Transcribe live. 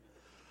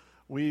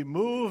we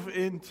move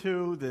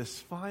into this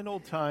final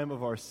time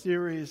of our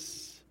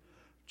series,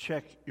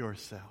 Check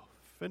Yourself.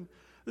 And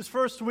this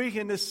first week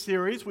in this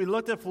series, we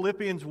looked at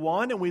Philippians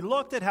 1, and we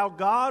looked at how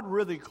God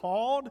really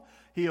called,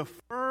 He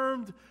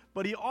affirmed,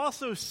 but He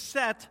also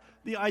set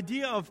the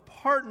idea of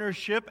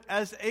partnership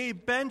as a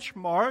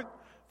benchmark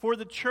for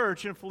the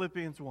church in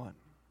Philippians 1.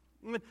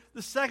 And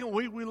the second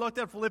week, we looked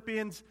at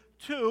Philippians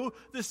 2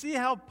 to see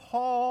how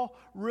Paul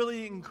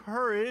really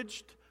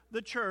encouraged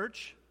the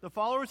church, the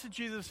followers of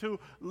Jesus who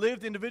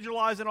lived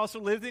individualized and also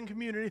lived in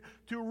community,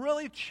 to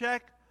really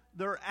check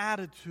their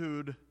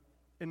attitude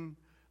in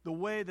the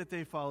way that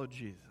they followed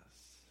Jesus.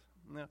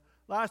 Now,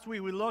 last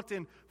week we looked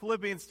in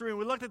Philippians 3, and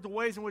we looked at the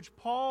ways in which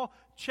Paul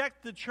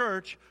checked the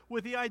church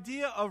with the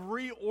idea of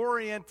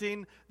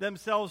reorienting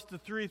themselves to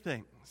three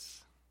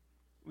things.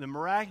 The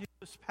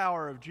miraculous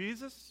power of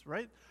Jesus,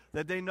 right?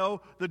 That they know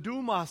the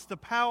dumas, the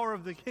power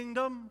of the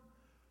kingdom.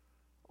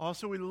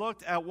 Also, we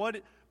looked at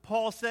what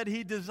Paul said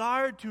he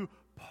desired to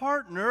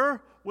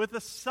partner with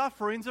the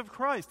sufferings of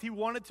Christ. He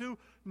wanted to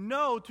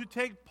know, to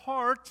take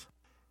part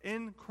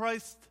in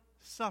Christ's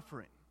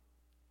suffering.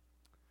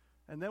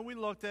 And then we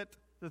looked at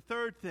the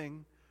third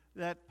thing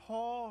that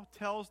Paul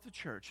tells the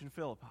church in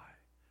Philippi.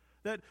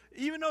 That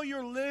even though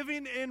you're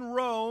living in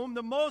Rome,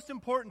 the most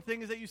important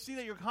thing is that you see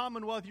that your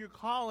commonwealth, your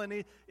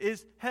colony,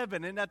 is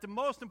heaven. And that the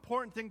most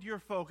important thing to your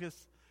focus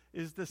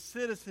is the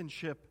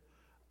citizenship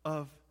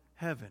of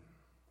heaven.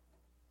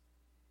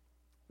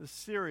 This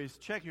series,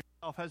 Check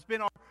Yourself, has been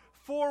our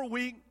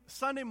 4-week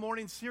Sunday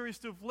morning series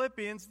through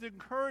Philippians to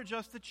encourage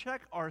us to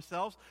check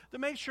ourselves, to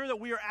make sure that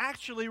we are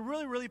actually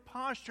really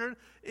postured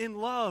in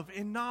love,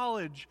 in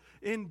knowledge,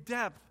 in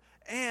depth,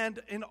 and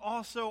in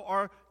also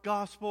our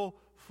gospel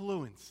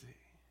fluency.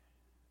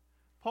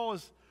 Paul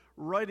is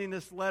writing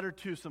this letter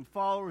to some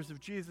followers of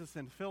Jesus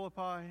in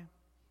Philippi,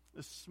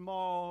 a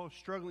small,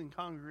 struggling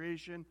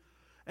congregation,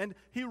 and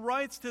he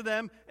writes to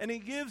them and he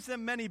gives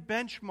them many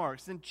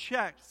benchmarks and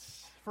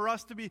checks for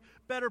us to be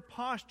better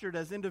postured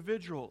as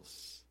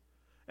individuals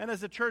and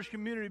as a church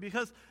community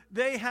because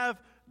they have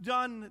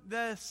done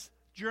this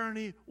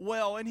journey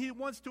well. And he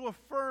wants to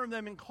affirm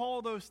them and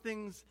call those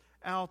things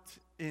out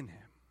in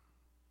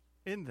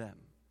them.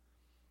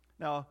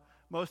 Now,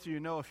 most of you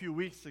know a few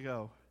weeks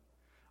ago,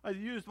 I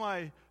used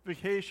my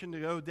vacation to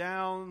go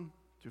down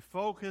to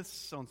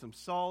focus on some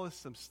solace,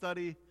 some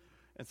study,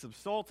 and some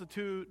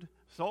solitude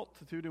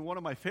in one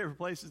of my favorite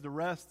places to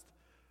rest,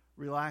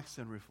 relax,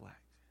 and reflect.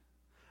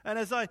 And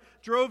as I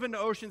drove into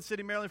Ocean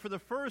City, Maryland, for the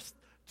first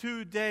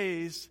 2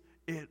 days,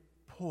 it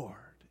poured.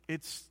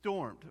 It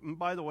stormed. And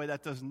by the way,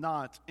 that does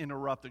not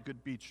interrupt a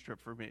good beach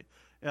trip for me.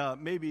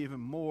 Maybe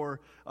even more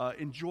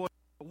enjoy.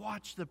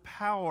 Watch the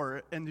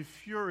power and the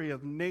fury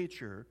of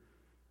nature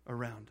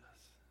around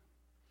us.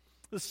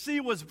 The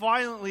sea was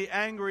violently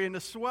angry, and the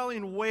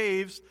swelling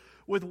waves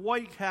with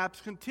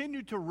whitecaps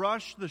continued to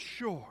rush the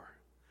shore.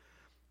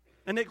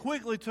 And it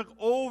quickly took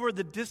over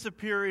the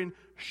disappearing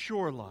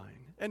shoreline.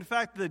 In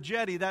fact, the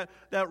jetty, that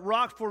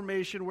rock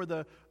formation where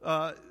the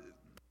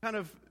kind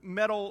of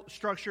metal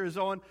structure is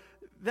on,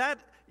 that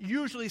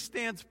usually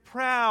stands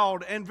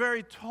proud and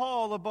very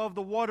tall above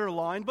the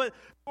waterline. But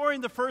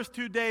during the first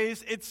 2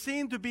 days, it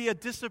seemed to be a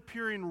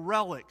disappearing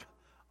relic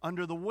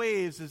under the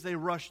waves as they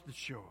rushed the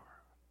shore.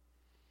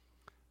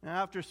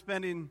 Now, after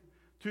spending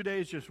 2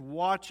 days just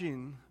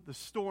watching the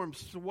storm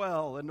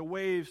swell and the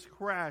waves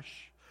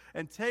crash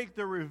and take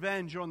their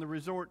revenge on the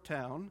resort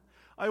town,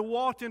 I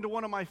walked into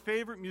one of my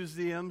favorite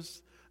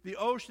museums, the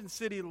Ocean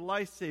City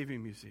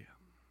Life-Saving Museum.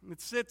 It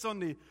sits on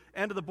the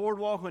end of the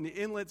boardwalk on the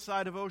inlet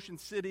side of Ocean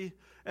City,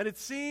 and it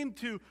seemed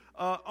to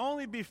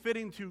only be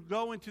fitting to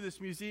go into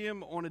this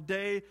museum on a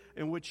day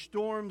in which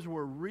storms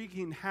were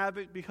wreaking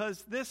havoc,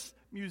 because this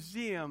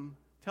museum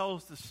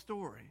tells the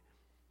story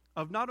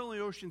of not only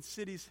Ocean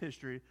City's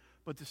history,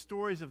 but the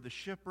stories of the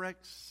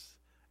shipwrecks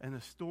and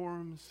the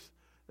storms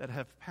that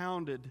have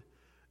pounded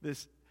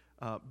this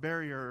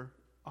barrier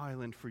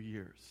island for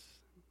years.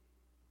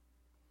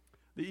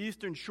 The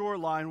eastern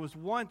shoreline was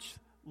once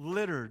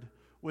littered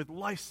with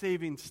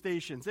life-saving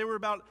stations. They were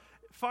about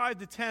 5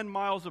 to 10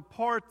 miles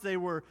apart. They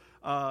were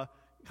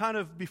kind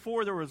of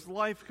before there was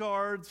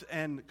lifeguards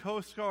and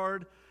Coast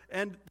Guard,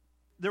 and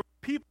there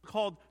were people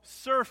called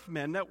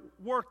surfmen that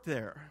worked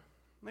there.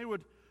 They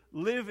would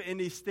live in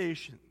these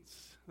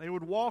stations. They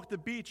would walk the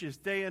beaches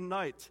day and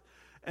night,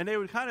 and they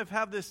would kind of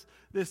have this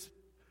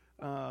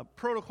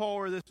protocol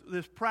or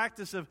this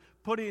practice of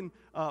putting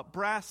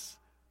brass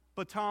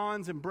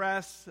batons and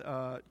brass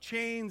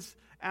chains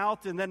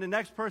out, and then the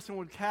next person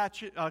would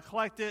catch it,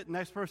 collect it, the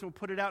next person would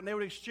put it out, and they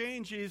would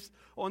exchange these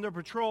on their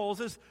patrols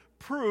as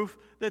proof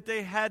that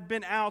they had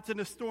been out in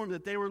a storm,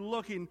 that they were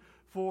looking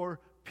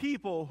for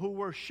people who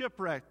were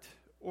shipwrecked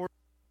or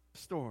in a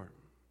storm.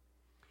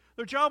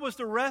 Their job was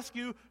to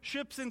rescue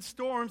ships in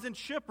storms and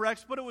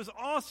shipwrecks, but it was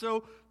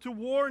also to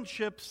warn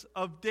ships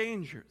of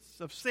dangers,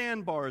 of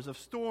sandbars, of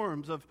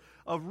storms, of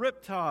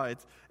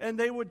riptides. And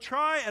they would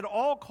try at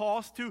all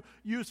costs to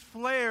use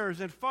flares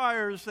and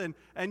fires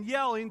and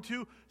yelling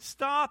to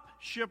stop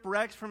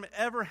shipwrecks from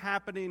ever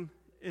happening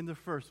in the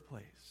first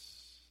place.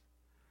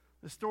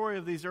 The story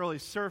of these early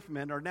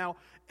surfmen are now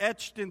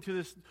etched into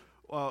this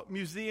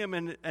museum,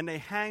 and they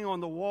hang on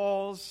the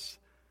walls,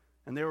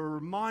 and they were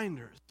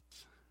reminders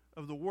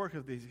of the work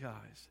of these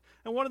guys.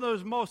 And one of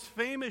those most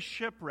famous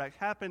shipwrecks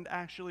happened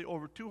actually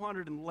over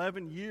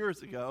 211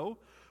 years ago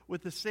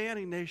with the San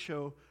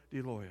Ignacio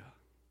de Loyola.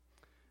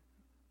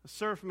 A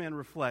surfman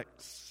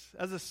reflects,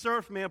 as a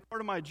surfman,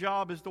 part of my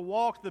job is to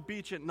walk the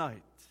beach at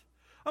night.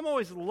 I'm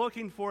always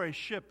looking for a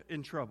ship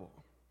in trouble.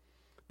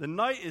 The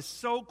night is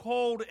so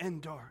cold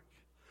and dark.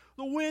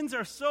 The winds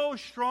are so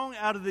strong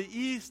out of the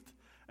east,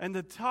 and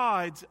the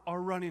tides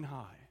are running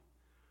high.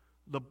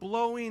 The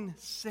blowing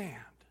sand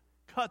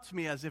cuts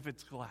me as if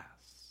it's glass.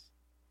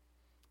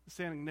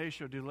 San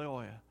Ignacio de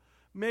Loyola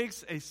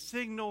makes a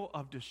signal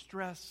of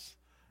distress,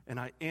 and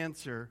I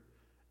answer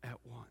at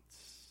once.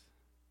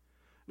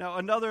 Now,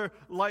 another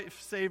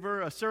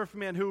lifesaver, a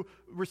surfman who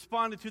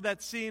responded to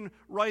that scene,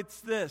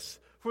 writes this: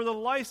 "For the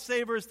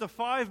lifesavers, the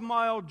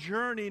 5-mile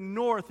journey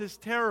north is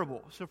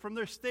terrible." So from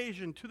their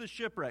station to the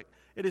shipwreck,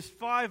 it is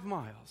 5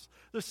 miles.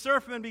 The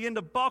surfmen begin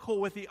to buckle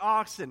with the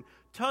oxen,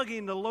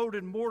 tugging the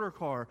loaded mortar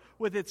car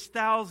with its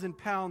 1,000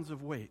 pounds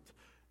of weight.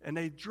 And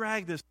they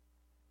drag this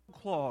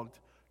clogged,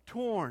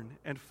 torn,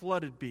 and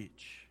flooded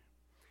beach.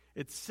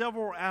 It's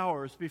several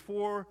hours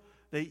before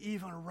they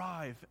even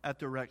arrive at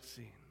the wreck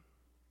scene.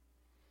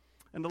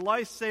 And the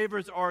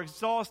lifesavers are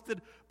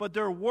exhausted, but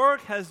their work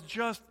has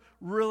just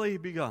really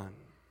begun.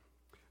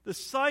 The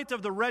sight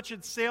of the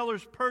wretched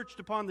sailors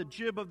perched upon the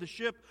jib of the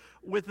ship,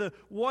 with the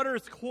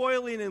waters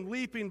coiling and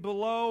leaping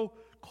below,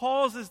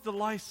 causes the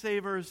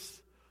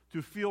lifesavers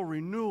to feel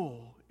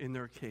renewal in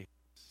their case.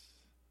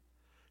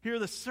 Here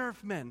the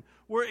surfmen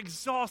were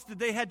exhausted.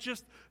 They had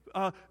just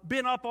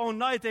been up all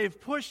night.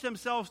 They've pushed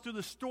themselves through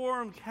the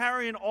storm,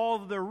 carrying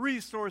all of their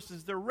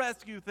resources, their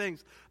rescue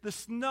things. The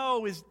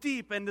snow is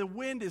deep, and the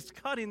wind is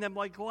cutting them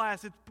like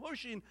glass. It's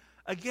pushing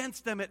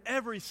against them at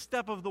every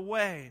step of the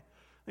way.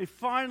 They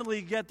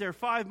finally get there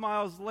 5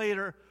 miles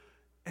later,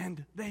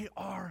 and they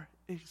are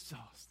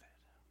exhausted.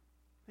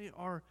 They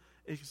are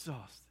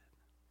exhausted.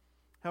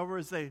 However,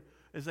 as they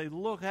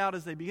look out,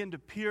 as they begin to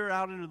peer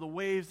out into the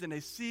waves, and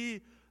they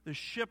see the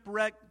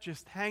shipwreck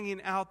just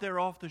hanging out there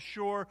off the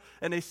shore,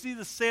 and they see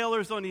the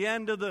sailors on the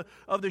end of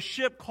the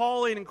ship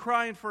calling and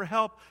crying for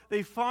help,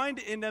 they find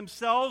in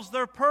themselves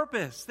their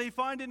purpose. They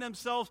find in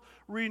themselves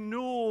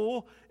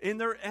renewal in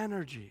their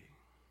energy.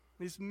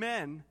 These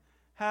men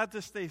had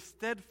to stay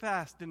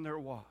steadfast in their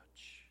watch.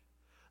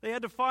 They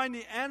had to find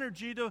the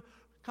energy to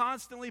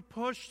constantly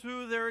push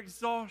through their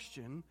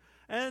exhaustion,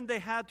 and they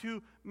had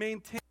to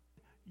maintain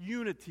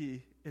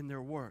unity in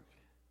their work.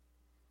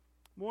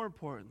 More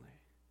importantly,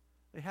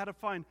 they had to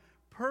find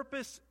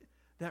purpose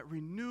that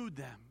renewed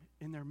them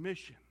in their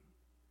mission.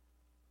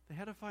 They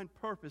had to find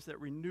purpose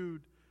that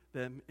renewed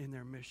them in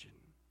their mission.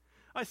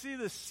 I see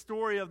this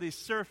story of these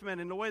surfmen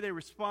and the way they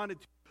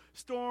responded to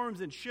storms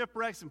and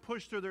shipwrecks and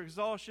pushed through their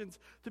exhaustions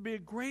to be a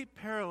great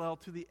parallel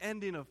to the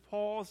ending of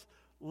Paul's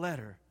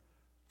letter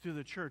to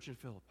the church in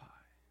Philippi.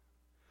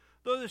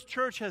 Though this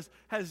church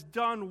has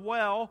done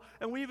well,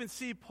 and we even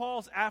see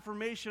Paul's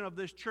affirmation of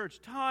this church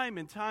time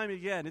and time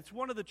again. It's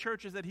one of the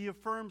churches that he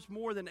affirms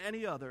more than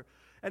any other.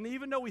 And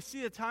even though we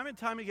see it time and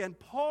time again,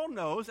 Paul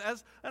knows,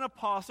 as an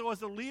apostle,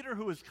 as a leader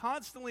who is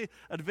constantly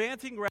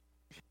advancing,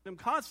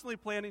 constantly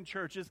planting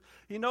churches,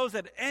 he knows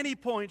at any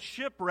point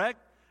shipwreck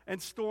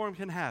and storm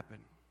can happen.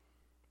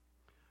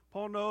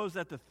 Paul knows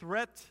that the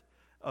threat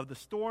of the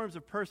storms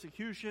of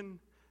persecution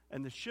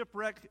and the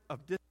shipwreck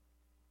of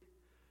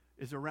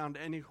is around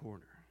any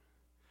corner.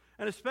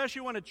 And especially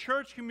when a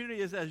church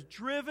community is as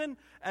driven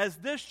as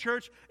this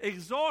church,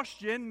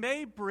 exhaustion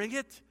may bring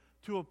it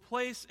to a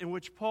place in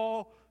which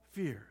Paul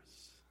fears.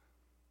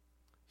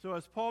 So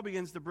as Paul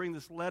begins to bring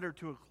this letter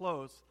to a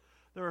close,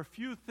 there are a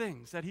few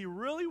things that he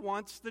really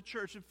wants the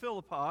church of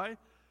Philippi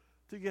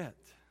to get.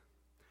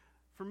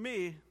 For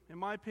me, in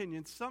my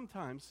opinion,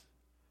 sometimes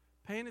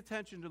paying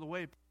attention to the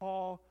way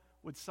Paul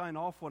would sign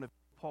off one of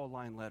Paul's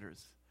line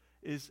letters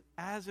is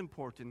as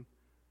important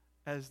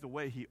as the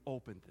way he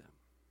opened them.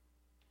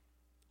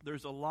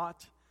 There's a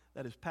lot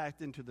that is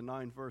packed into the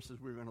 9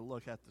 verses we're going to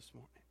look at this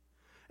morning.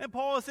 And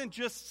Paul isn't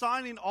just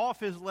signing off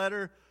his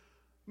letter,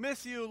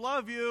 miss you,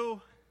 love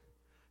you.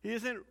 He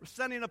isn't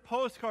sending a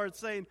postcard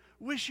saying,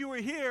 wish you were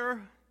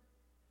here.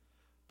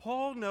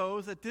 Paul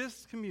knows that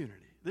this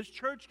community, this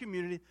church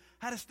community,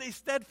 had to stay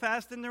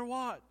steadfast in their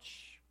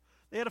watch.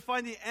 They had to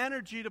find the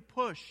energy to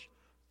push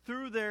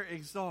through their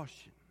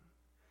exhaustion.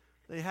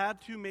 They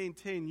had to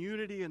maintain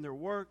unity in their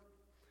work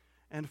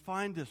and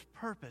find this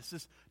purpose,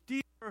 this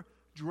deeper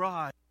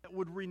drive that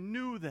would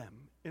renew them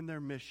in their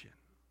mission.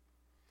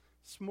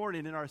 This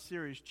morning in our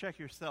series, Check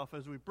Yourself,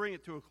 as we bring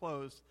it to a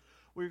close,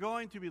 we're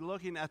going to be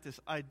looking at this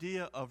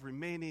idea of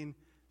remaining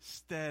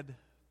steadfast.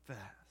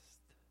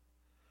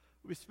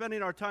 We'll be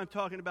spending our time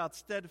talking about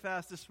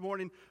steadfast this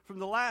morning from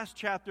the last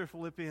chapter of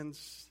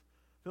Philippians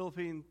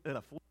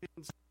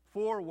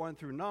 4, 1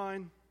 through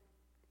 9.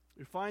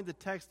 You find the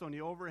text on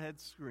the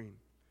overhead screen,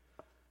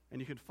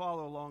 and you can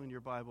follow along in your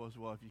Bible as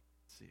well if you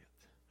can see it.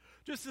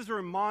 Just as a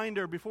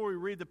reminder, before we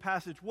read the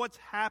passage, what's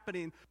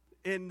happening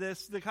in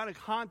this, the kind of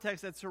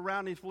context that's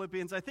surrounding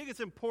Philippians, I think it's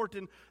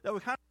important that we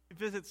kind of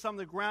revisit some of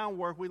the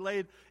groundwork we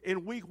laid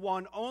in week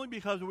 1, only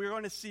because we're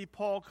going to see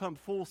Paul come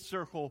full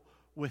circle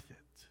with it.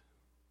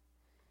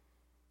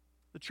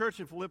 The church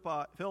in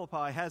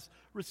Philippi has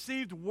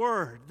received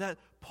word that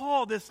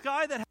Paul, this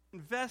guy that has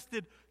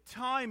invested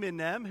time in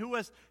them, who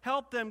has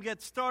helped them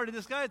get started,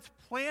 this guy that's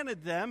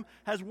planted them,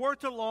 has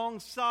worked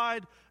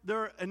alongside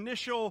their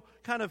initial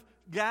kind of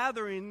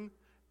gathering,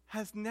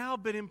 has now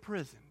been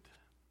imprisoned.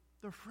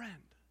 Their friend.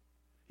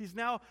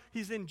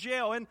 He's in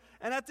jail. And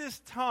at this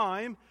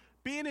time,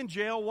 being in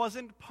jail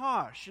wasn't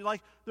posh.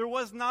 Like, there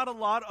was not a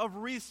lot of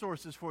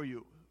resources for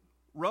you.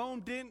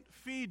 Rome didn't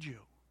feed you.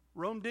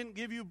 Rome didn't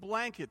give you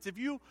blankets. If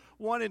you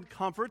wanted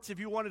comforts, if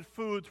you wanted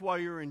foods while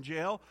you were in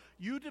jail,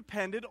 you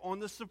depended on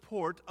the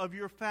support of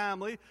your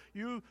family.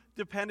 You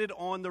depended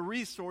on the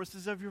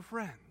resources of your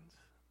friends.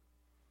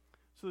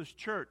 So this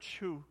church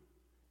who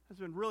has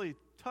been really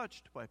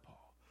touched by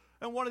Paul,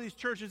 and one of these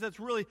churches that's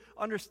really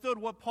understood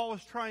what Paul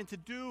was trying to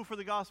do for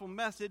the gospel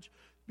message,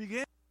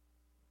 began to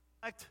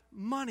collect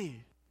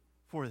money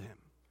for him.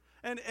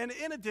 And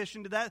in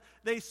addition to that,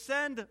 they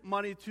send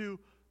money to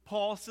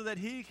Paul so that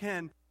he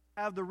can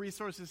have the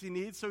resources he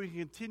needs so he can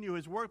continue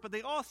his work, but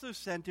they also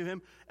sent to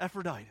him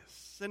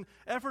Epaphroditus. And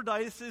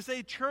Epaphroditus is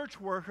a church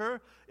worker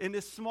in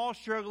this small,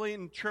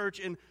 struggling church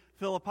in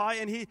Philippi,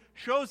 and he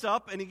shows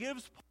up and he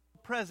gives Paul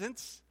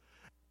presents.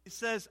 He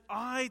says,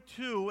 I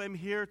too am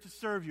here to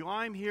serve you.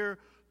 I'm here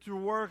to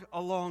work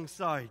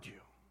alongside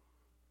you.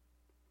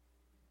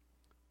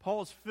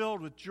 Paul is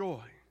filled with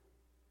joy.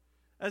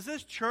 As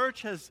this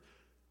church has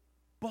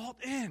bought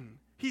in,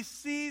 he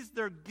sees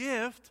their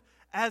gift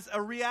as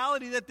a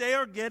reality that they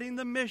are getting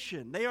the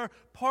mission. They are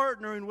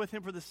partnering with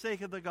him for the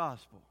sake of the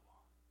gospel.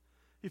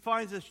 He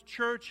finds this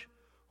church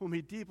whom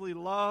he deeply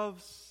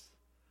loves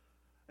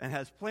and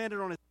has planted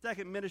on his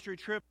second ministry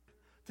trip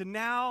to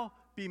now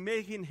be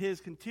making his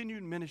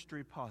continued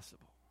ministry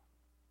possible.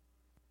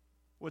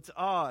 What's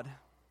odd,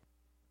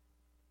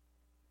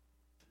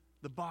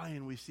 the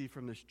buy-in we see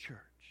from this church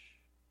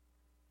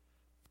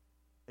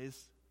is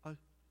a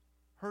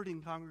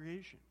hurting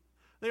congregation.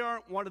 They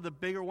aren't one of the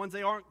bigger ones.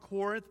 They aren't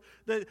Corinth.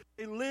 They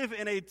live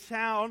in a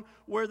town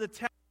where the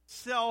town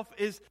itself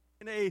is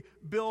in a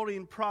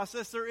building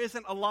process. There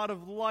isn't a lot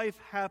of life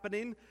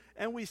happening.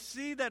 And we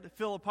see that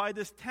Philippi,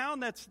 this town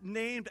that's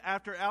named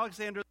after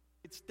Alexander the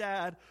Great's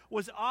dad,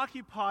 was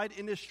occupied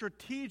in a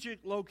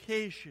strategic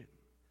location.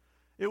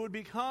 It would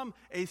become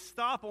a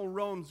stop on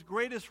Rome's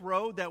greatest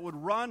road that would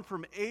run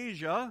from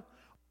Asia all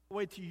the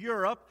way to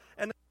Europe.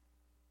 And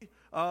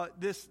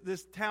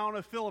this town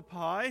of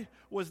Philippi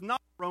was not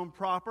Rome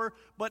proper,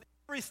 but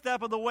every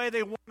step of the way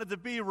they wanted to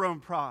be Rome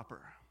proper.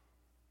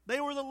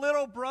 They were the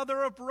little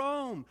brother of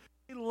Rome.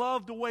 They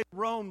loved the way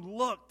Rome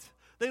looked.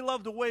 They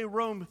loved the way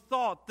Rome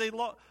thought. They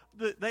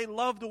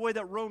loved the way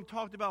that Rome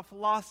talked about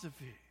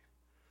philosophy.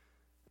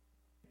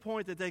 The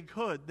point that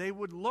they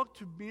would look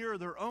to mirror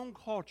their own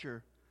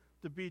culture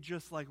to be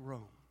just like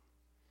Rome.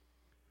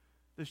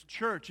 This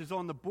church is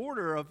on the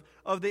border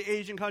of the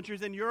Asian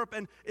countries in Europe,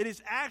 and it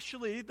is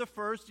actually the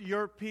first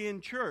European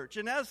church.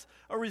 And as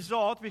a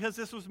result, because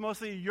this was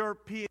mostly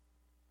European,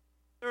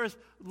 there is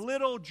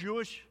little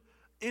Jewish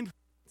influence.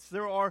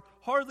 There are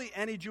hardly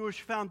any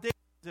Jewish foundations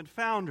and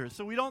founders.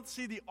 So we don't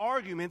see the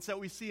arguments that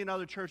we see in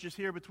other churches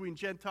here between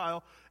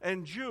Gentile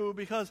and Jew,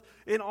 because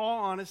in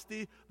all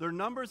honesty, their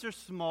numbers are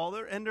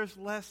smaller and there's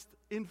less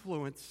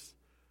influence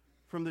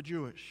from the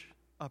Jewish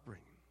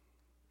upbringing.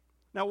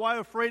 Now, while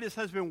Epaphroditus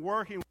has been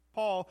working with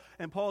Paul,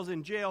 and Paul's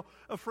in jail,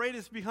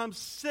 Epaphroditus becomes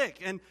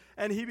sick, and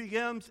he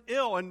becomes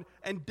ill,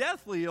 and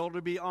deathly ill,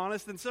 to be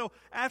honest. And so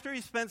after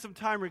he spends some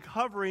time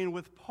recovering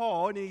with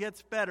Paul, and he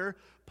gets better,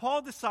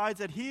 Paul decides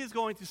that he is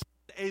going to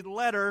send a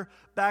letter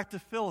back to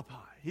Philippi.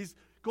 He's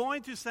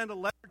going to send a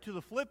letter to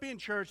the Philippian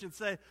church and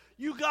say,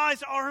 you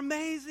guys are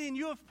amazing.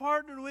 You have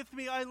partnered with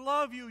me. I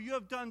love you. You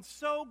have done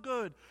so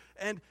good.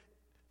 And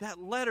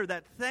that letter,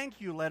 that thank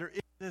you letter,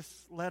 is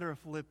this letter of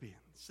Philippians.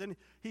 And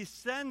he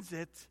sends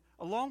it,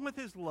 along with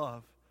his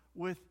love,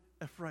 with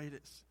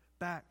Epaphroditus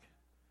back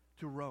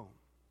to Rome,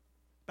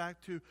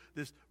 back to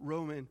this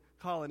Roman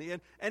colony.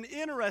 And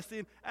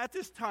interesting, at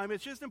this time,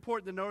 it's just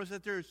important to notice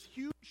that there's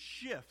huge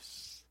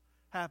shifts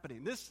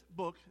happening. This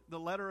book, the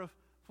letter of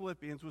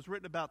Philippians, was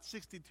written about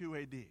 62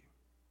 A.D.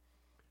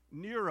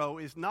 Nero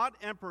is not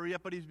emperor yet,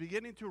 but he's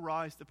beginning to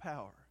rise to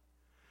power.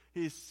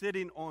 He's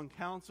sitting on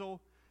council,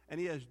 and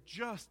he has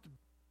just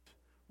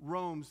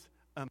Rome's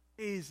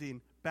amazing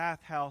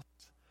bathhouse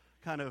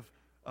kind of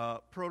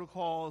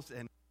protocols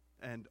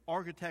and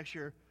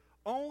architecture,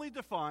 only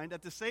to find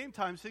at the same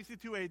time,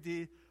 62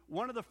 AD,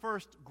 one of the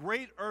first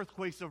great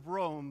earthquakes of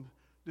Rome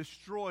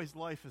destroys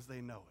life as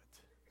they know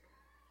it.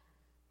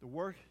 The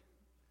work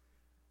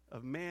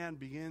of man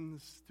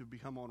begins to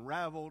become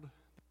unraveled,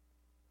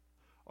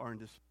 or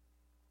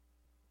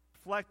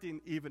reflecting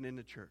even in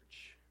the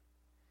church.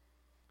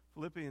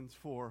 Philippians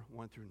 4,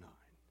 1 through 9.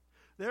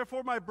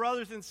 Therefore, my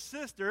brothers and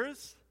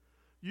sisters,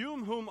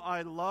 you whom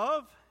I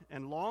love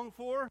and long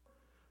for,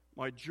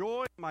 my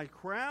joy, my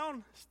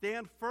crown.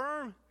 Stand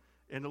firm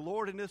in the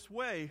Lord in this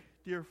way,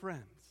 dear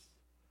friends.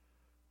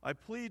 I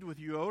plead with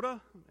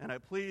Euodia, and I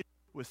plead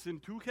with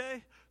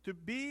Syntyche to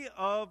be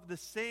of the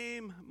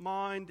same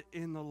mind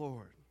in the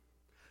Lord.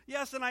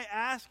 Yes, and I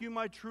ask you,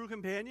 my true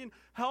companion,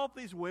 help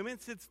these women,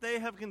 since they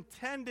have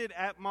contended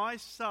at my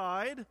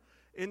side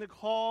in the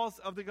cause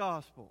of the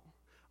gospel,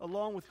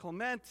 along with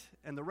Clement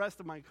and the rest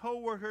of my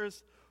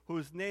co-workers,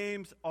 whose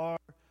names are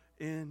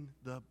in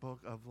the book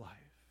of life.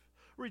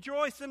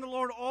 Rejoice in the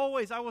Lord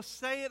always. I will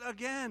say it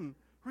again.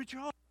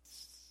 Rejoice.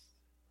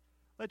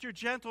 Let your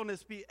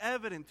gentleness be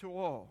evident to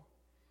all.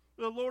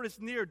 The Lord is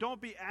near. Don't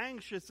be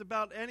anxious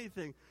about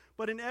anything,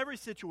 but in every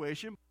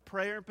situation,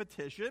 prayer and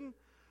petition,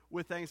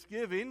 with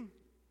thanksgiving,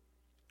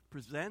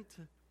 present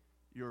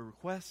your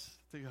requests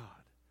to God.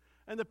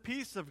 And the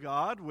peace of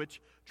God, which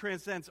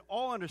transcends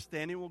all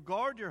understanding, will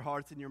guard your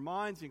hearts and your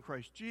minds in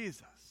Christ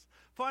Jesus.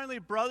 Finally,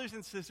 brothers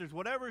and sisters,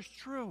 whatever is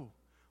true,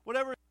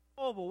 whatever is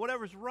noble,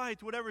 whatever is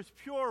right, whatever is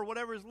pure,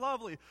 whatever is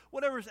lovely,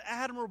 whatever is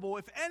admirable,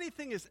 if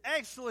anything is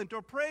excellent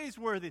or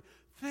praiseworthy,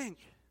 think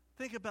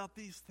about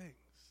these things.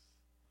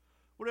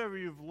 Whatever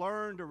you've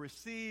learned or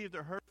received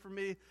or heard from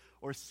me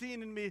or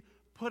seen in me,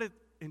 put it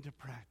into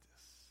practice.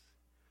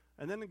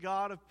 And then the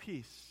God of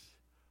peace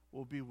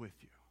will be with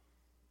you.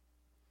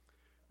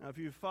 Now, if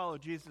you've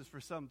followed Jesus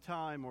for some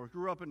time or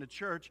grew up in the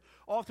church,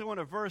 often when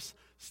a verse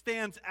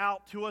stands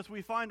out to us,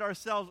 we find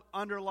ourselves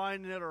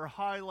underlining it or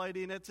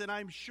highlighting it. And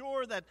I'm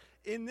sure that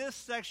in this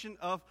section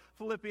of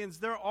Philippians,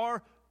 there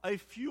are a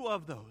few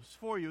of those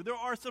for you. There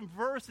are some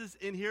verses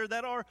in here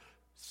that are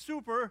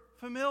super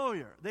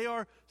familiar. They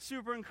are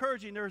super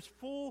encouraging. They're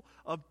full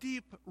of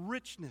deep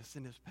richness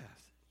in this passage.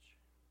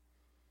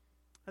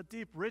 That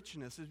deep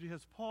richness is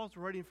because Paul's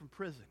writing from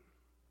prison.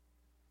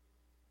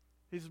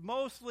 He's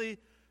mostly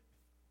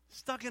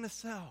stuck in a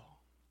cell,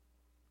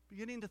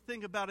 beginning to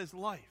think about his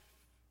life,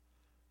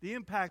 the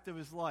impact of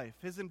his life,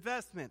 his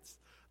investments,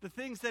 the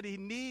things that he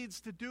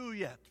needs to do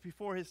yet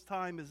before his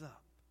time is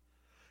up.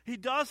 He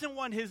doesn't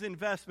want his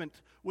investment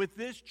with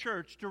this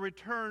church to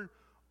return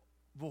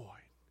void.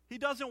 He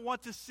doesn't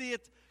want to see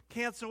it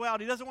cancel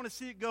out. He doesn't want to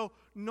see it go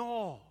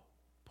null.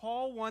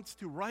 Paul wants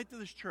to write to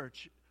this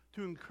church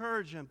to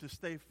encourage them to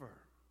stay firm.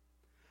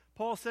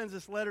 Paul sends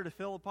this letter to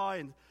Philippi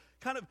and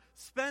kind of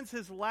spends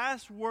his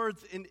last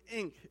words in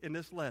ink in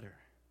this letter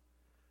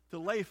to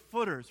lay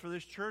footers for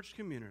this church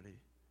community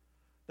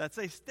that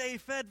say, stay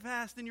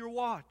steadfast in your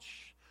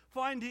watch.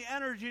 Find the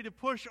energy to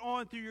push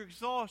on through your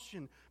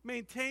exhaustion.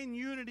 Maintain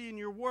unity in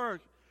your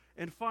work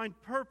and find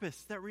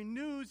purpose that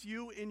renews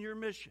you in your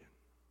mission.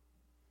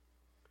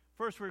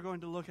 First, we're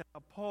going to look at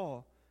how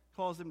Paul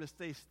calls them to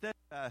stay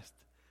steadfast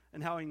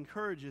and how he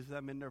encourages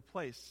them in their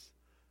place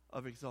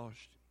of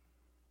exhaustion.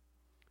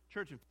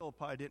 Church in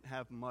Philippi didn't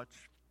have much.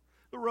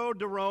 The road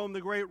to Rome,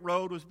 the great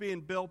road, was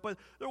being built, but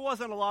there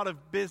wasn't a lot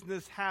of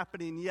business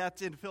happening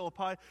yet in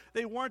Philippi.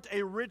 They weren't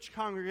a rich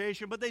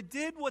congregation, but they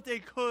did what they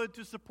could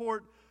to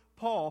support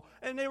Paul,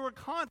 and they were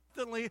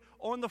constantly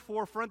on the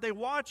forefront. They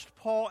watched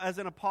Paul as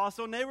an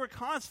apostle, and they were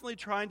constantly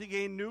trying to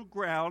gain new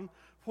ground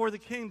for the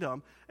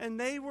kingdom, and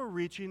they were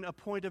reaching a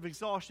point of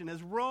exhaustion.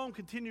 As Rome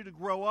continued to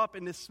grow up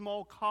in this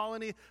small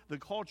colony, the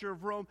culture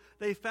of Rome,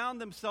 they found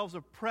themselves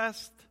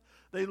oppressed.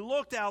 They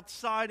looked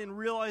outside and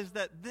realized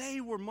that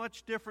they were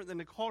much different than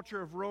the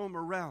culture of Rome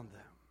around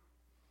them.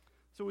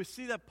 So we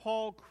see that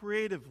Paul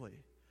creatively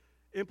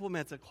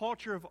implements a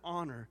culture of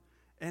honor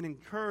and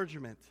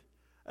encouragement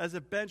as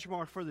a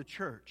benchmark for the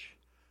church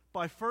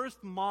by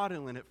first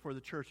modeling it for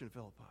the church in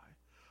Philippi.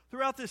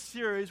 Throughout this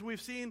series,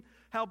 we've seen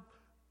how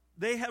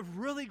they have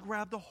really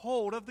grabbed a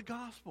hold of the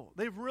gospel.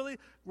 They've really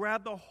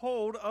grabbed a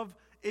hold of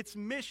its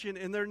mission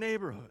in their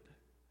neighborhood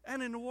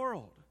and in the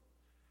world.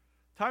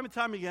 Time and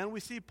time again, we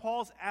see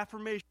Paul's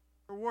affirmation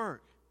of their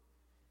work.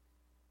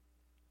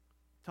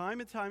 Time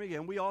and time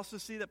again, we also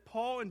see that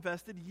Paul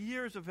invested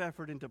years of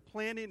effort into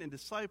planning and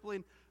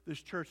discipling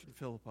this church in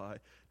Philippi.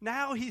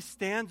 Now he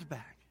stands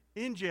back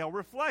in jail,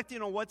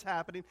 reflecting on what's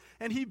happening,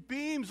 and he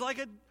beams like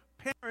a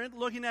parent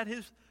looking at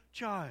his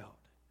child.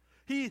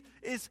 He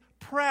is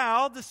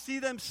proud to see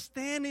them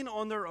standing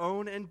on their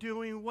own and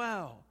doing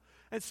well.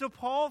 And so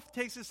Paul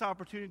takes this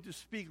opportunity to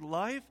speak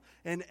life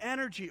and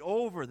energy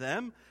over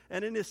them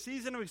and in this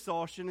season of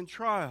exhaustion and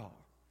trial.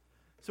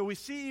 So we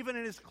see even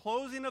in his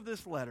closing of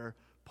this letter,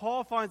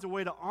 Paul finds a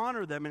way to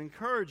honor them and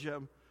encourage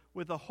them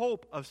with the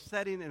hope of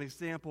setting an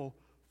example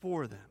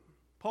for them.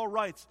 Paul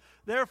writes,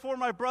 therefore,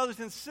 my brothers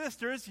and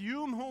sisters,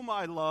 you whom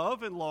I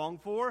love and long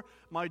for,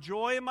 my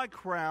joy and my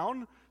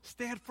crown,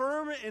 stand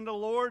firm in the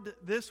Lord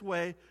this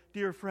way,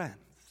 dear friends.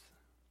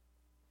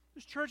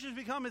 This church has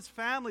become his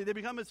family. They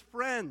become his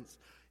friends.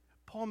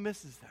 Paul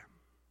misses them.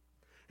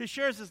 He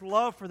shares his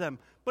love for them,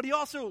 but he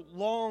also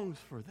longs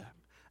for them.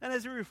 And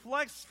as he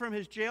reflects from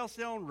his jail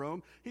cell in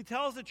Rome, he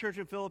tells the church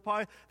in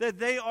Philippi that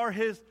they are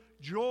his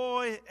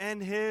joy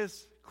and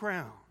his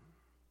crown.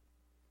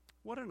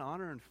 What an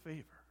honor and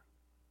favor.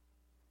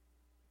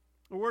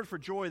 The word for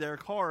joy there,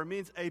 char,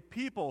 means a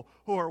people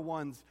who are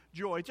one's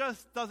joy. It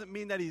just doesn't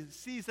mean that he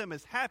sees them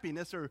as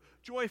happiness or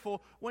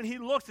joyful. When he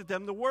looks at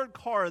them, the word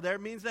char there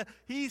means that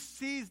he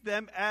sees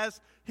them as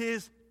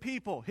his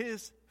people,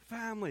 his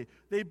family.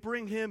 They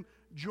bring him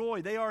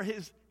joy. They are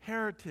his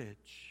heritage.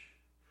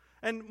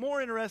 And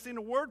more interesting,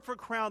 the word for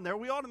crown there,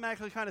 we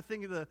automatically kind of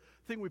think of the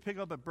thing we pick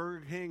up at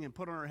Burger King and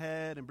put on our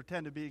head and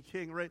pretend to be a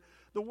king, right?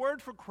 The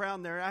word for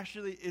crown there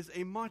actually is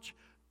a much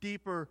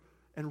deeper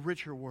and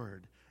richer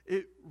word.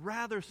 It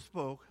rather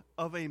spoke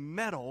of a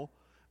medal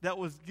that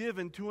was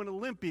given to an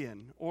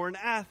Olympian or an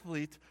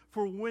athlete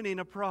for winning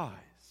a prize.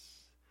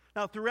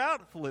 Now,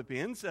 throughout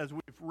Philippians, as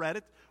we've read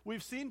it,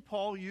 we've seen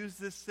Paul use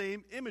this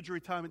same imagery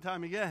time and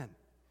time again.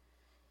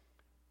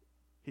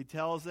 He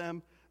tells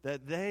them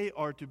that they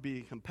are to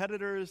be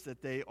competitors,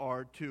 that they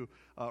are to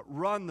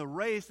run the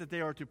race, that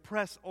they are to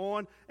press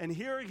on. And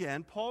here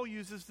again, Paul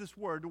uses this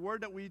word, the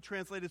word that we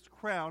translate as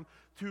crown,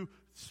 to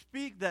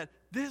speak that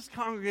this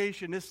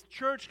congregation, this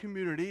church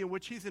community in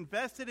which he's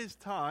invested his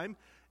time,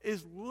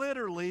 is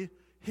literally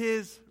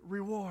his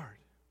reward.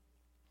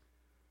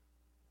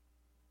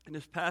 In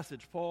this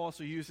passage, Paul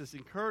also uses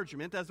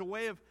encouragement as a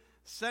way of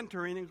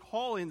centering and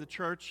calling the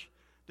church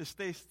to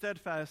stay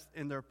steadfast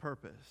in their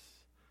purpose.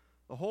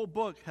 The whole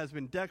book has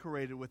been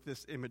decorated with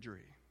this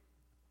imagery.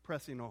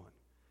 Pressing on,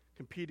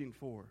 competing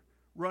for,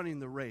 running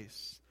the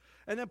race.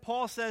 And then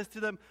Paul says to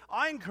them,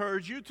 I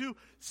encourage you to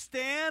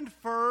stand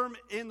firm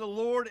in the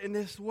Lord in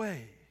this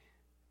way.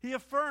 He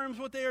affirms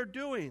what they are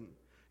doing.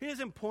 He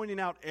isn't pointing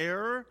out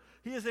error.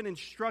 He isn't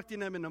instructing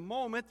them in the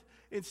moment.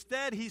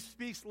 Instead, he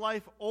speaks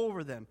life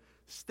over them.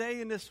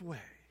 Stay in this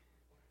way.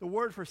 The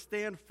word for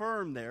stand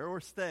firm there, or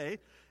stay,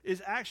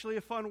 is actually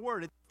a fun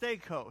word. It's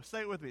stako.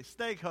 Say it with me.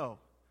 Stako.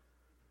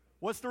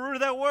 What's the root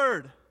of that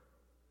word?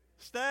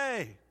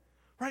 Stay.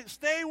 Right?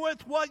 Stay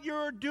with what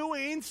you're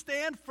doing.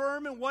 Stand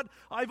firm in what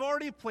I've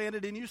already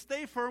planted in you.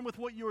 Stay firm with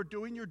what you're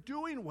doing. You're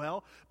doing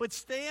well, but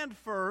stand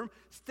firm,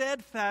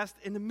 steadfast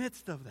in the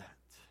midst of that.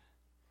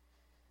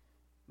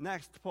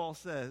 Next, Paul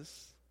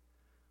says,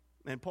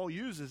 and Paul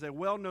uses a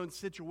well-known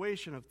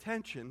situation of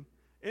tension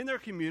in their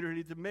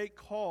community to make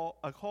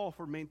a call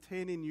for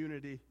maintaining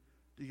unity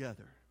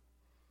together.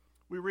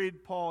 We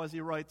read Paul as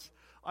he writes,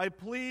 I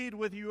plead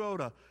with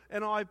Euodia,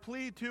 and I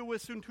plead too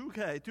with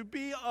Syntyche, to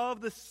be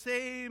of the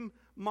same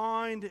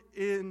mind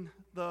in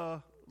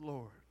the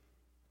Lord.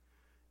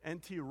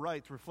 N.T.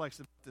 Wright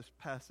reflects on this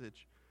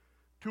passage.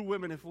 Two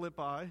women in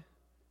Philippi,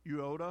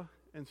 Euodia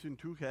and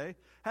Syntyche,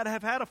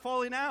 have had a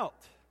falling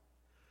out.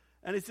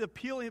 And it's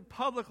appealing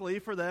publicly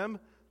for them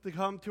to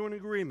come to an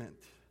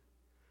agreement.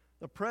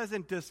 The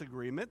present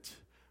disagreement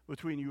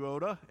between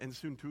Euodia and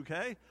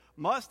Syntyche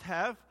must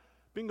have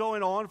been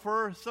going on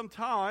for some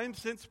time,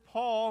 since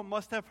Paul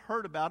must have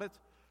heard about it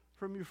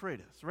from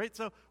Euphrates, right?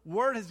 So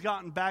word has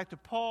gotten back to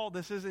Paul.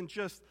 This isn't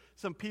just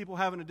some people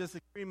having a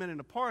disagreement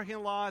in a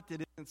parking lot.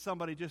 It isn't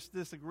somebody just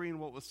disagreeing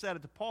what was said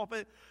at the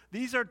pulpit.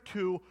 These are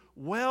two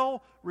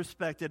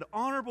well-respected,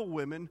 honorable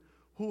women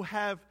who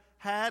have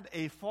had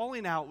a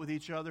falling out with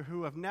each other,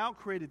 who have now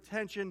created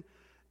tension,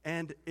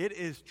 and it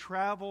is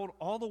traveled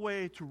all the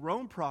way to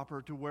Rome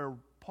proper, to where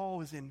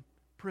Paul is in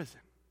prison.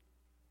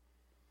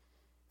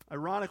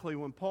 Ironically,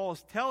 when Paul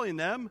is telling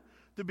them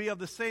to be of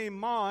the same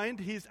mind,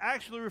 he's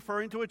actually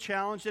referring to a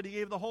challenge that he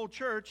gave the whole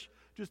church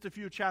just a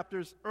few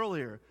chapters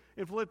earlier.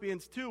 In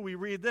Philippians 2, we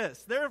read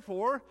this,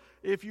 therefore,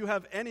 if you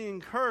have any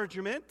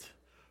encouragement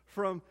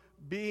from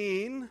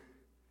being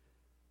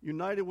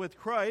united with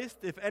Christ,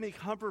 if any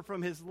comfort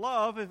from his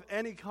love, if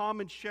any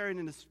common sharing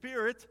in the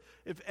Spirit,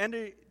 if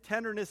any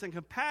tenderness and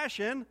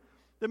compassion,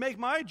 then make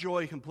my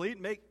joy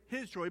complete, make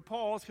his joy,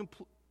 Paul's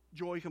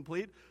joy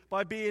complete,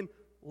 by being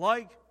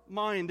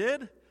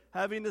like-minded,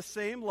 having the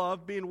same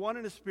love, being one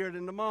in the Spirit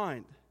and the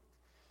mind.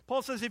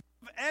 Paul says, if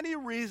you have any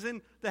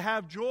reason to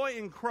have joy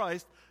in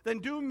Christ, then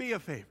do me a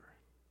favor.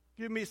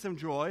 Give me some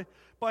joy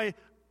by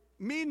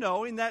me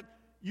knowing that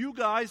you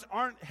guys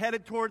aren't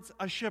headed towards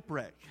a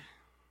shipwreck.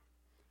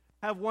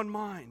 Have one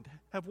mind,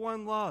 have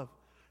one love,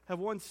 have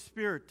one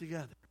spirit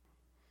together.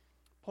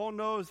 Paul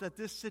knows that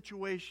this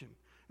situation,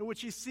 in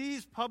which he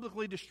sees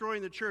publicly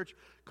destroying the church,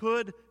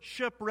 could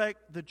shipwreck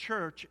the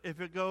church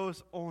if it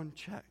goes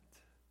unchecked.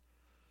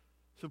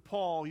 So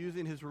Paul,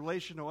 using his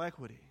relational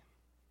equity,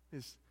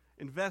 his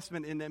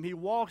investment in them, he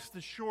walks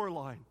the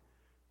shoreline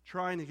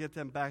trying to get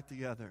them back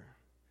together.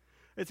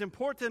 It's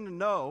important to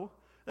know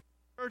that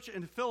the church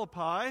in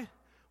Philippi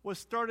was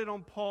started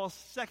on Paul's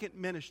second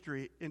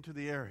ministry into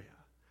the area.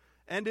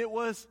 And it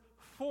was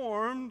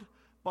formed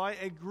by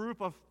a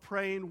group of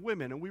praying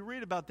women. And we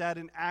read about that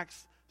in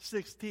Acts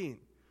 16.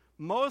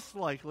 Most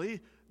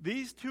likely,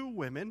 these two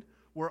women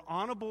were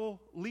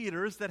honorable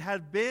leaders that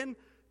had been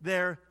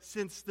there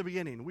since the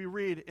beginning. We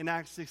read in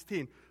Acts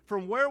 16,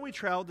 from where we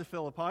traveled to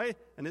Philippi,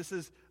 and this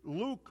is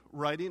Luke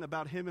writing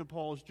about him and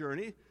Paul's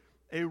journey,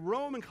 a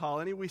Roman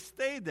colony, we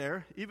stayed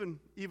there. Even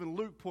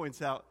Luke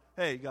points out,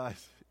 hey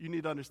guys, you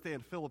need to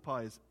understand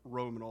Philippi is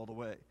Roman all the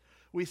way.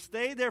 We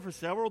stayed there for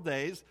several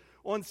days.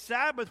 On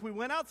Sabbath, we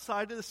went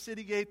outside to the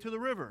city gate to the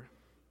river.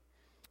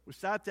 We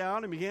sat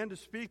down and began to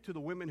speak to the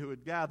women who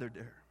had gathered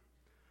there.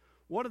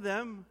 One of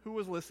them who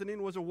was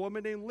listening was a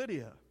woman named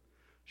Lydia.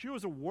 She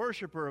was a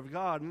worshiper of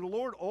God, and the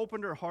Lord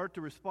opened her heart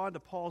to respond to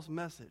Paul's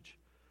message.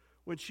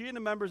 When she and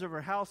the members of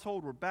her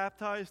household were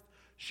baptized,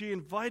 she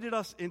invited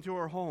us into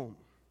her home.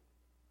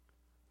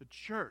 The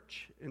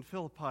church in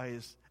Philippi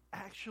is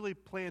actually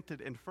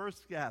planted and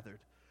first gathered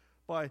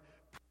by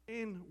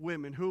praying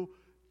women who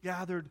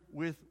gathered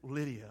with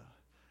Lydia.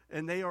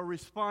 And they are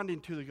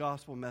responding to the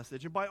gospel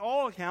message. And by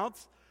all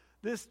accounts,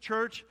 this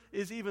church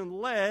is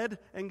even led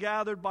and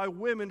gathered by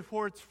women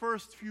for its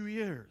first few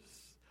years.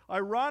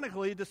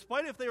 Ironically,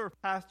 despite if they were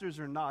pastors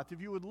or not,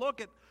 if you would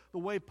look at the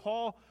way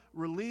Paul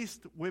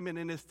released women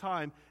in his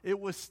time, it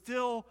was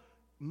still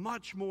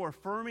much more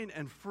affirming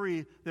and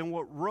free than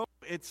what Rome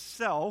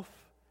itself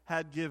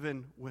had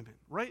given women,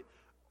 right?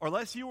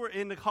 Unless you were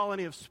in the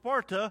colony of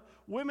Sparta,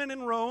 women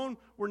in Rome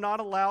were not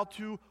allowed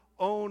to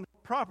own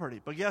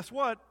property. But guess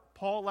what?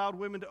 Paul allowed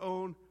women to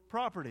own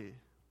property.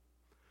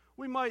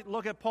 We might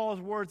look at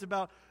Paul's words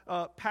about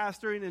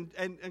pastoring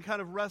and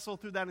kind of wrestle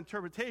through that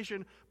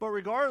interpretation, but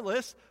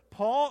regardless,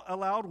 Paul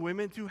allowed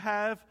women to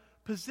have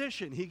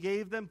position. He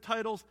gave them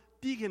titles,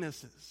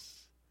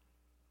 deaconesses.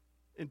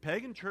 In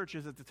pagan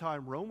churches at the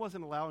time, Rome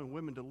wasn't allowing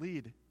women to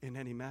lead in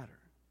any matter.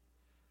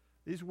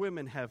 These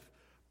women have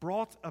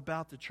brought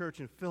about the church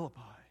in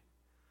Philippi,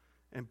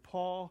 and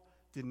Paul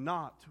did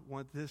not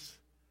want this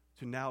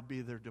to now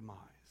be their demise.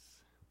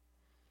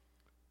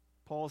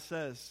 Paul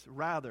says,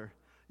 rather,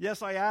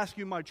 yes, I ask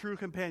you, my true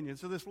companion.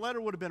 So this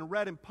letter would have been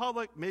read in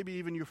public. Maybe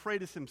even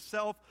Euphrates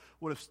himself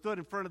would have stood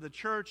in front of the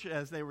church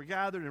as they were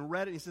gathered and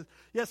read it. He says,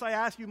 yes, I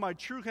ask you, my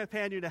true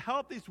companion, to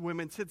help these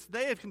women since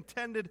they have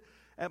contended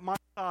at my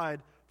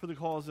side for the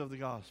cause of the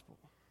gospel.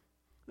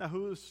 Now,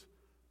 who's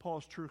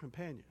Paul's true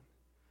companion?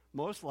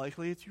 Most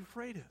likely it's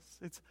Euphrates.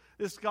 It's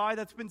this guy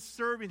that's been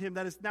serving him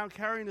that is now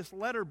carrying this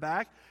letter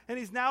back, and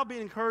he's now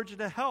being encouraged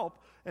to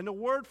help. And the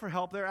word for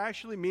help there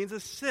actually means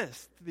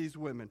assist these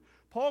women.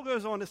 Paul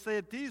goes on to say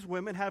that these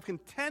women have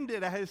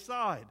contended at his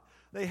side.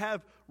 They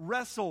have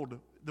wrestled,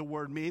 the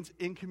word means,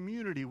 in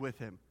community with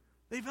him.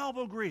 They've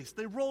elbow greased.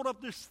 They rolled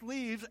up their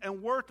sleeves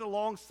and worked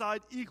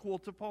alongside equal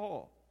to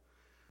Paul.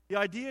 The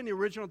idea in the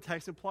original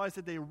text implies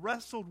that they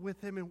wrestled with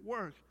him in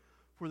work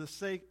for the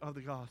sake of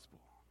the gospel.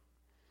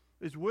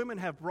 These women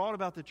have brought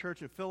about the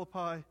church at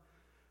Philippi,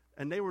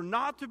 and they were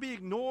not to be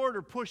ignored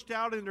or pushed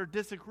out in their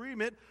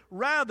disagreement.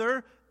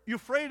 Rather,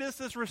 Euphrates,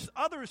 this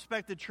other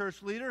respected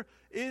church leader,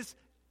 is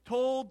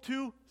told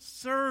to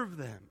serve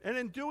them. And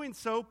in doing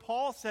so,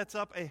 Paul sets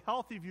up a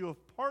healthy view of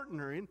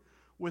partnering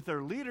with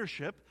their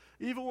leadership,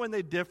 even when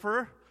they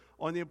differ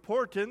on the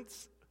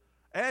importance,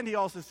 and he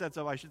also sets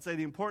up,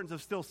 the importance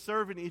of still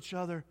serving each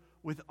other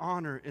with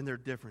honor in their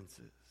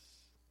differences.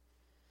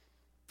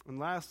 And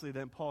lastly,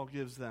 then, Paul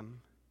gives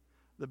them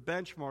the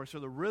benchmarks or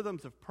the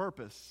rhythms of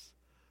purpose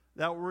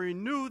that will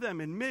renew them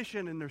in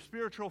mission and their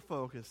spiritual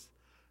focus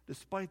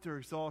despite their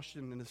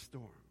exhaustion in the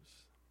storms.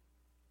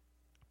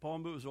 Paul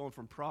moves on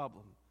from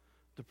problem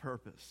to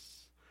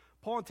purpose.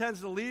 Paul intends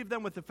to leave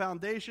them with the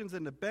foundations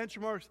and the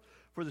benchmarks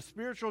for the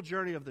spiritual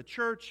journey of the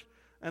church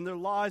and their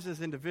lives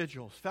as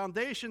individuals.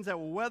 Foundations that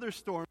will weather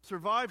storms,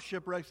 survive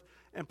shipwrecks,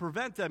 and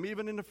prevent them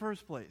even in the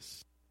first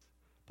place.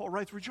 Paul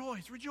writes,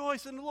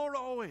 rejoice in the Lord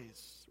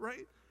always,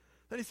 right?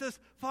 Then he says,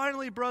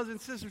 finally, brothers and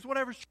sisters,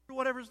 whatever's true,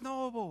 whatever's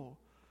knowable.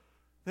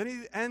 Then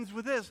he ends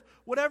with this,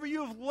 whatever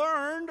you have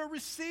learned or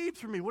received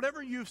from me,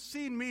 whatever you've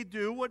seen me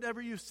do, whatever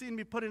you've seen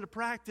me put into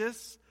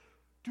practice,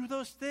 do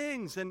those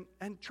things, and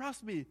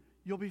trust me,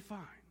 you'll be fine.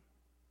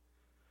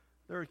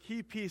 There are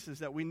key pieces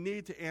that we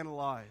need to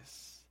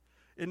analyze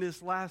in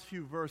this last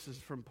few verses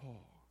from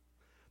Paul.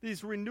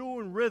 These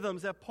renewing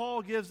rhythms that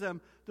Paul gives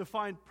them to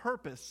find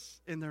purpose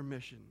in their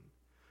mission.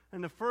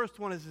 And the first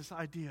one is this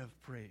idea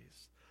of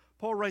praise.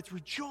 Paul writes,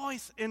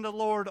 rejoice in the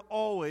Lord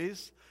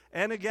always.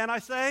 And again I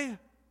say,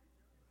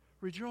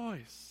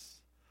 rejoice.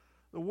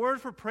 The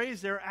word for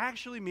praise there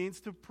actually means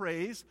to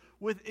praise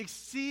with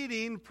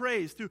exceeding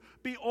praise, to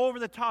be over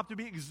the top, to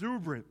be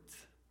exuberant.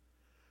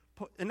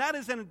 And that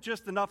isn't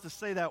just enough to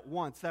say that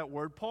once, that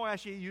word. Paul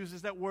actually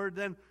uses that word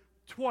then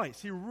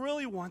twice. He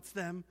really wants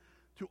them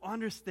to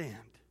understand.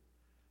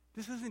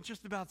 This isn't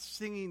just about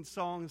singing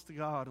songs to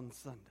God on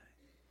Sunday.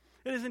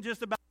 It isn't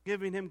just about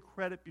giving him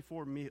credit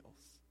before meals.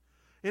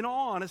 In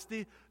all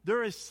honesty,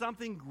 there is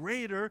something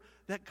greater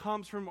that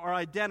comes from our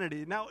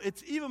identity. Now,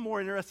 it's even more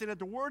interesting that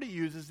the word he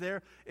uses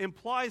there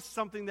implies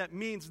something that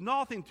means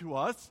nothing to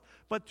us,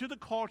 but to the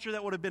culture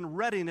that would have been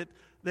reading it,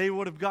 they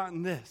would have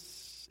gotten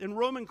this. In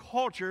Roman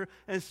culture,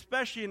 and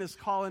especially in this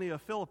colony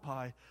of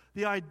Philippi,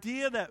 the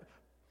idea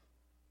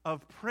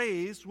of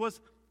praise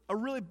was a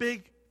really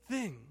big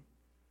thing.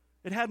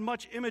 It had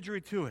much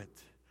imagery to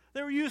it.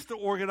 They were used to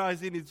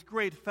organizing these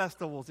great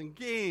festivals and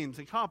games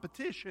and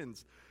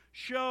competitions,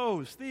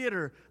 shows,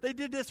 theater. They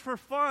did this for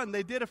fun.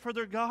 They did it for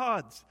their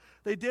gods.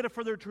 They did it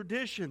for their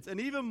traditions. And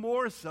even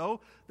more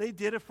so, they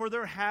did it for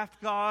their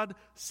half-god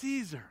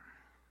Caesar,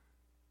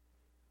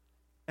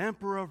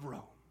 emperor of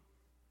Rome.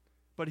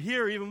 But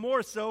here, even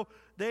more so,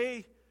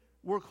 they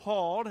were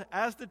called,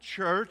 as the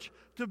church,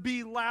 to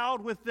be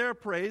loud with their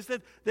praise,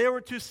 that they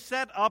were to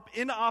set up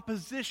in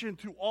opposition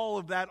to all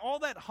of that, all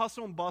that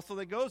hustle and bustle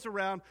that goes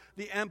around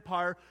the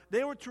empire.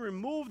 They were to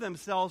remove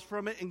themselves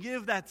from it and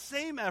give that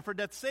same effort,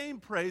 that same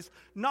praise,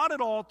 not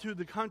at all to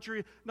the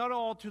country, not at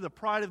all to the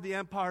pride of the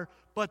empire,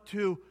 but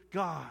to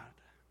God.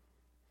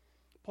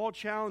 Paul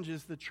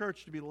challenges the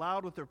church to be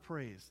loud with their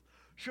praise,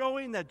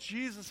 showing that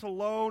Jesus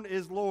alone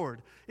is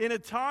Lord. In a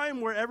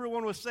time where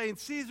everyone was saying,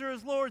 Caesar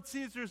is Lord,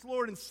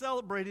 and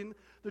celebrating,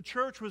 the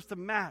church was to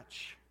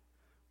match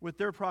with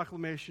their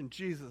proclamation,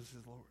 Jesus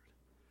is Lord.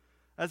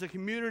 As a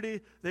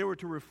community, they were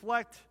to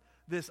reflect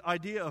this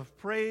idea of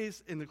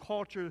praise in the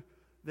culture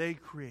they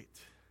create.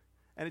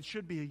 And it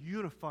should be a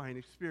unifying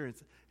experience.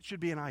 It should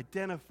be an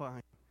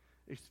identifying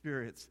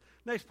experience.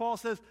 Next, Paul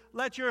says,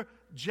 let your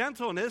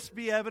gentleness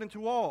be evident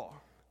to all.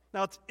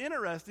 Now, it's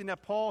interesting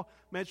that Paul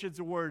mentions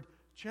the word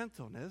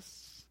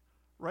gentleness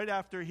right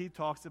after he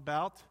talks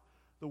about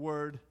the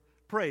word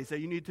praise, that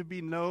you need to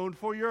be known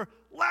for your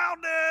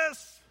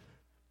loudness,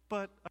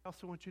 but I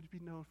also want you to be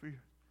known for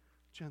your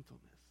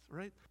gentleness,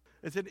 right?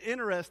 It's an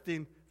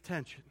interesting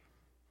tension.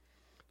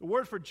 The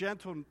word for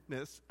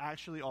gentleness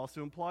actually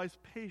also implies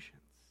patience.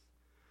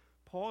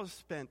 Paul has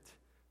spent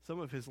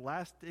some of his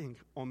last ink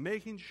on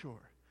making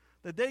sure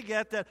that they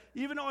get that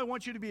even though I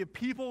want you to be a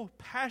people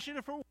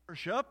passionate for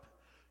worship,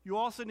 you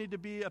also need to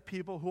be a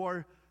people who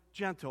are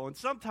gentle. And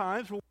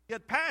sometimes when we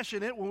get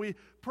passionate, when we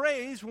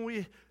praise, when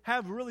we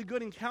have really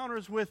good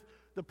encounters with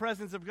the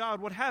presence of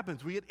God, what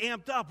happens? We get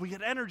amped up, we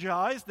get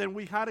energized, then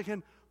we kind of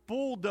can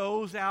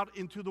bulldoze out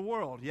into the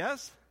world,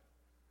 yes?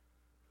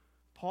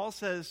 Paul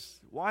says,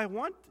 well, I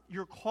want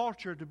your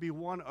culture to be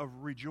one of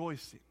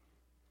rejoicing.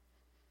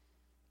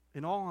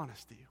 In all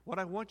honesty, what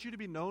I want you to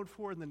be known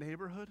for in the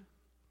neighborhood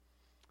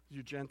is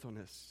your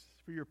gentleness,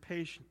 for your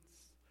patience.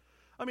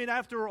 I mean,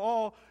 after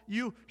all,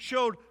 you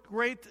showed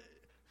great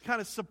kind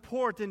of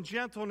support and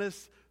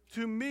gentleness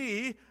to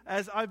me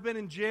as I've been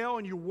in jail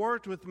and you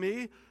worked with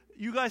me.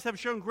 You guys have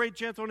shown great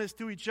gentleness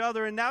to each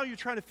other, and now you're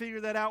trying to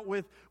figure that out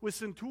with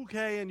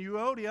Syntyche and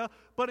Euodia.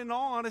 But in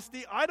all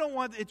honesty, I don't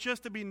want it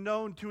just to be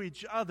known to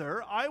each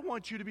other. I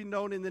want you to be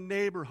known in the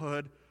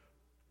neighborhood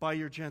by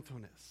your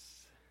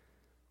gentleness.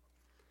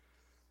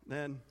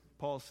 Then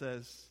Paul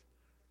says,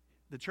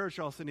 the church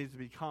also needs to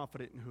be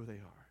confident in who they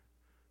are.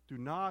 Do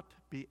not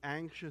be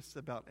anxious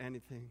about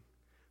anything,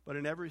 but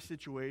in every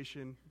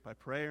situation, by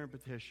prayer and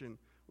petition,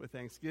 with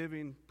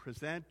thanksgiving,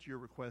 present your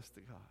request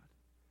to God.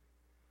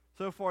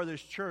 So far,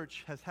 this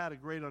church has had a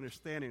great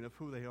understanding of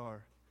who they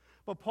are.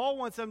 But Paul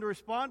wants them to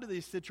respond to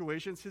these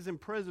situations, his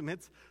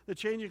imprisonments, the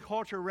changing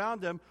culture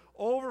around them,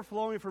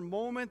 overflowing from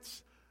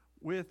moments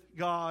with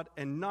God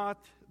and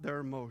not their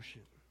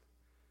emotion.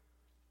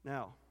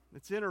 Now,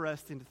 it's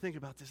interesting to think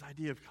about this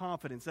idea of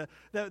confidence,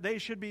 that they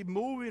should be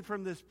moving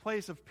from this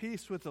place of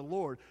peace with the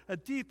Lord, a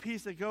deep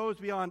peace that goes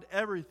beyond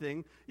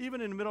everything,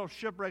 even in the middle of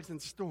shipwrecks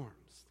and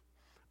storms.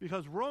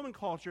 Because Roman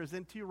culture, as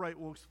N.T. Wright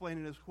will explain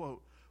in his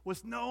quote,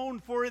 was known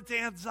for its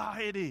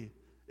anxiety.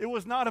 It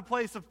was not a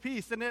place of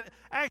peace, and it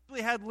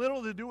actually had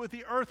little to do with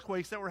the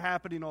earthquakes that were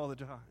happening all the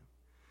time.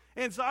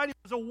 Anxiety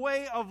was a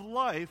way of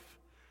life.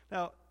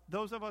 Now,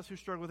 those of us who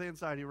struggle with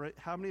anxiety, right,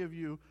 how many of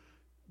you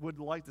would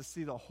like to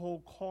see the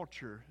whole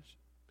culture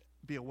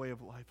be a way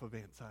of life of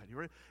anxiety,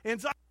 right?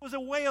 Anxiety was a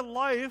way of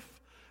life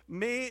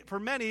made for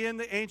many in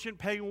the ancient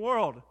pagan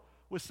world.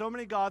 With so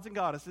many gods and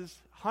goddesses,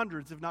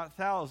 hundreds if not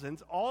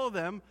thousands, all of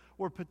them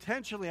were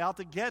potentially out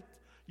to get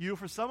you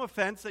for some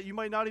offense that you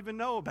might not even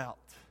know about.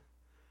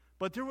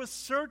 But there was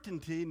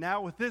certainty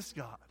now with this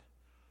God,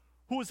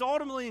 who was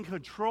ultimately in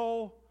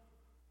control,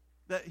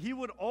 that he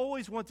would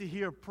always want to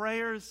hear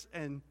prayers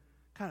and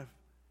kind of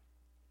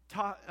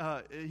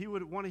he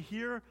would want to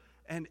hear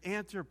and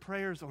answer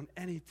prayers on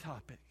any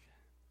topic.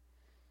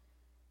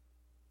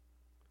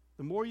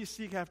 The more you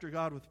seek after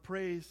God with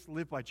praise,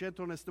 live by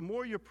gentleness, the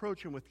more you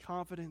approach him with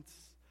confidence,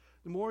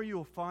 the more you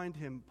will find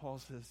him, Paul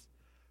says,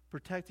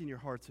 protecting your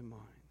hearts and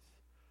minds.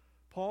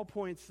 Paul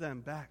points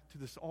them back to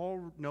this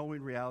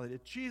all-knowing reality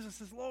that Jesus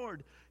is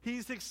Lord.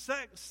 He's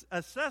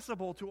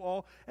accessible to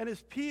all, and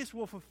his peace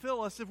will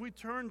fulfill us if we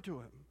turn to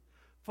him.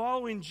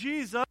 Following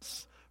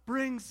Jesus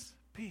brings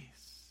peace.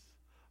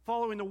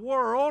 Following the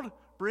world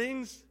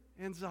brings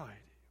anxiety.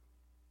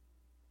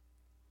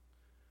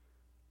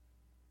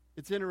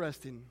 It's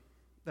interesting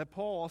that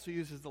Paul also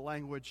uses the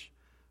language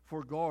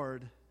for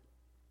guard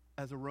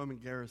as a Roman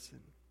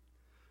garrison.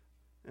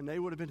 And they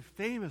would have been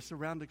famous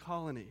around the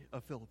colony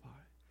of Philippi.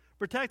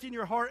 Protecting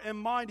your heart and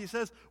mind, he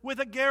says, with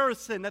a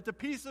garrison, that the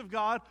peace of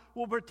God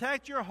will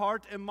protect your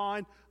heart and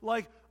mind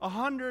like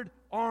 100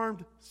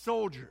 armed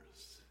soldiers.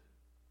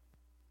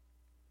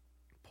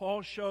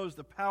 Paul shows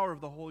the power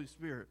of the Holy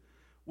Spirit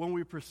when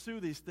we pursue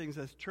these things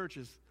as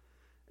churches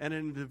and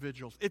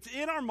individuals. It's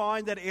in our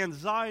mind that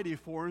anxiety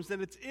forms,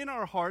 and it's in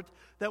our heart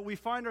that we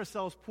find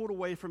ourselves pulled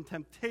away from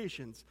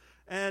temptations.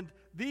 And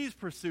these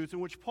pursuits, in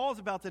which Paul's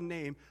about to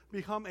name,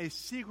 become a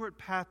secret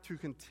path to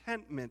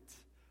contentment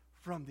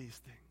from these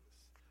things.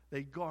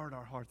 They guard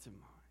our hearts and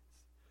minds.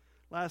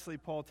 Lastly,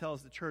 Paul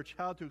tells the church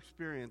how to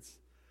experience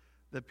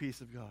the peace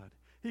of God.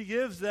 He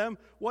gives them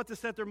what to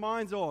set their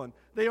minds on.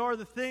 They are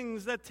the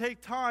things that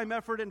take time,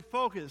 effort, and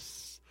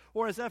focus.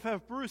 Or as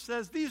F.F. Bruce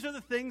says, these are the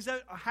things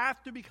that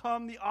have to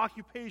become the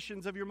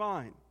occupations of your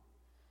mind.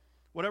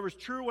 Whatever's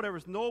true,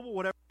 whatever's noble,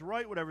 whatever's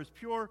right, whatever's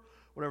pure,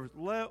 whatever's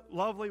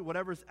lovely,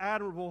 whatever's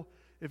admirable,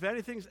 if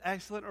anything's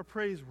excellent or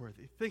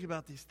praiseworthy, think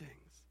about these things.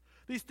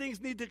 These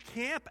things need to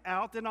camp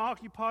out and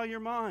occupy your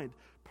mind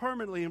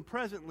permanently and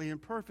presently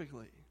and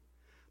perfectly.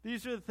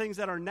 These are the things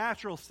that our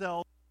natural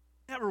selves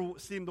never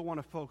seem to want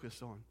to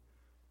focus on.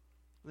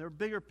 They're a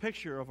bigger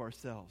picture of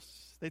ourselves.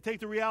 They take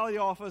the reality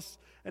off us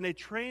and they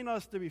train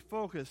us to be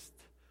focused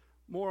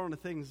more on the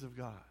things of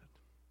God.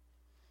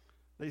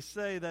 They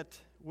say that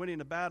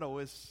winning a battle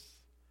is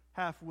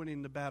half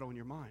winning the battle in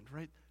your mind,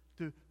 right?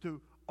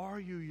 To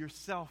argue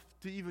yourself,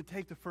 to even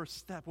take the first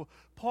step. Well,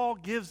 Paul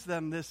gives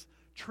them this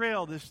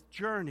trail, this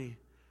journey,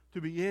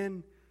 to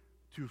begin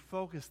to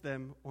focus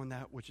them on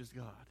that which is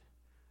God.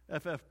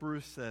 F.F.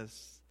 Bruce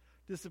says,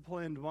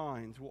 disciplined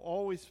minds will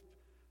always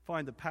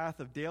find the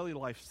path of daily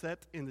life set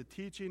in the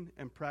teaching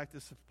and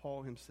practice of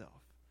Paul himself.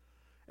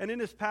 And in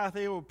this path,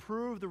 they will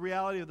prove the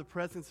reality of the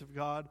presence of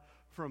God,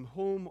 from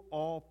whom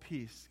all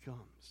peace comes.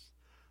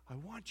 I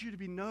want you to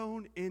be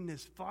known in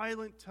this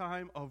violent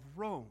time of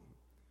Rome,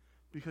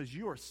 because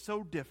you are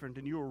so different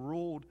and you are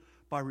ruled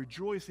by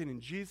rejoicing in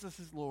Jesus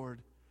as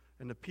Lord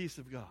and the peace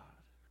of God.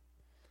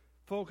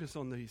 Focus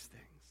on these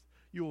things.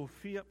 You will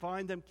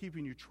find them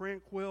keeping you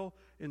tranquil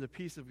in the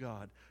peace of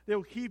God. They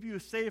will keep you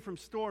safe from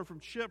storm, from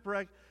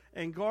shipwreck,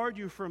 and guard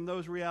you from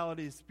those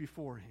realities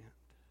beforehand.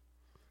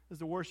 As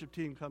the worship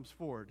team comes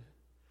forward,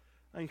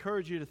 I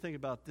encourage you to think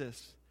about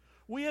this.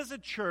 We as a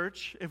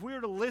church, if we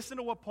were to listen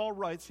to what Paul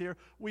writes here,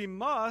 we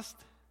must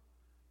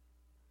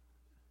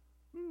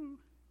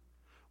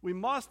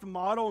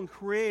model and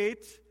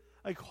create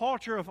a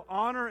culture of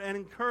honor and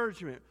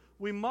encouragement.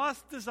 We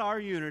must desire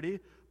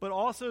unity, but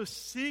also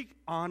seek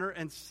honor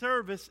and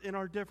service in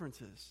our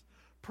differences.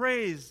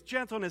 Praise,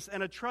 gentleness,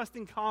 and a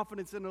trusting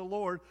confidence in the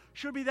Lord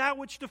should be that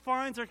which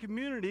defines our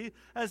community,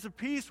 as the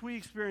peace we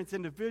experience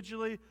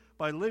individually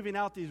by living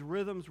out these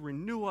rhythms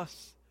renew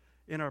us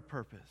in our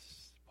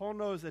purpose. Paul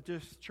knows that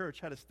this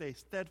church had to stay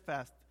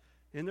steadfast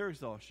in their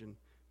exhaustion,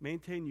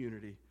 maintain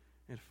unity,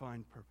 and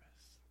find purpose.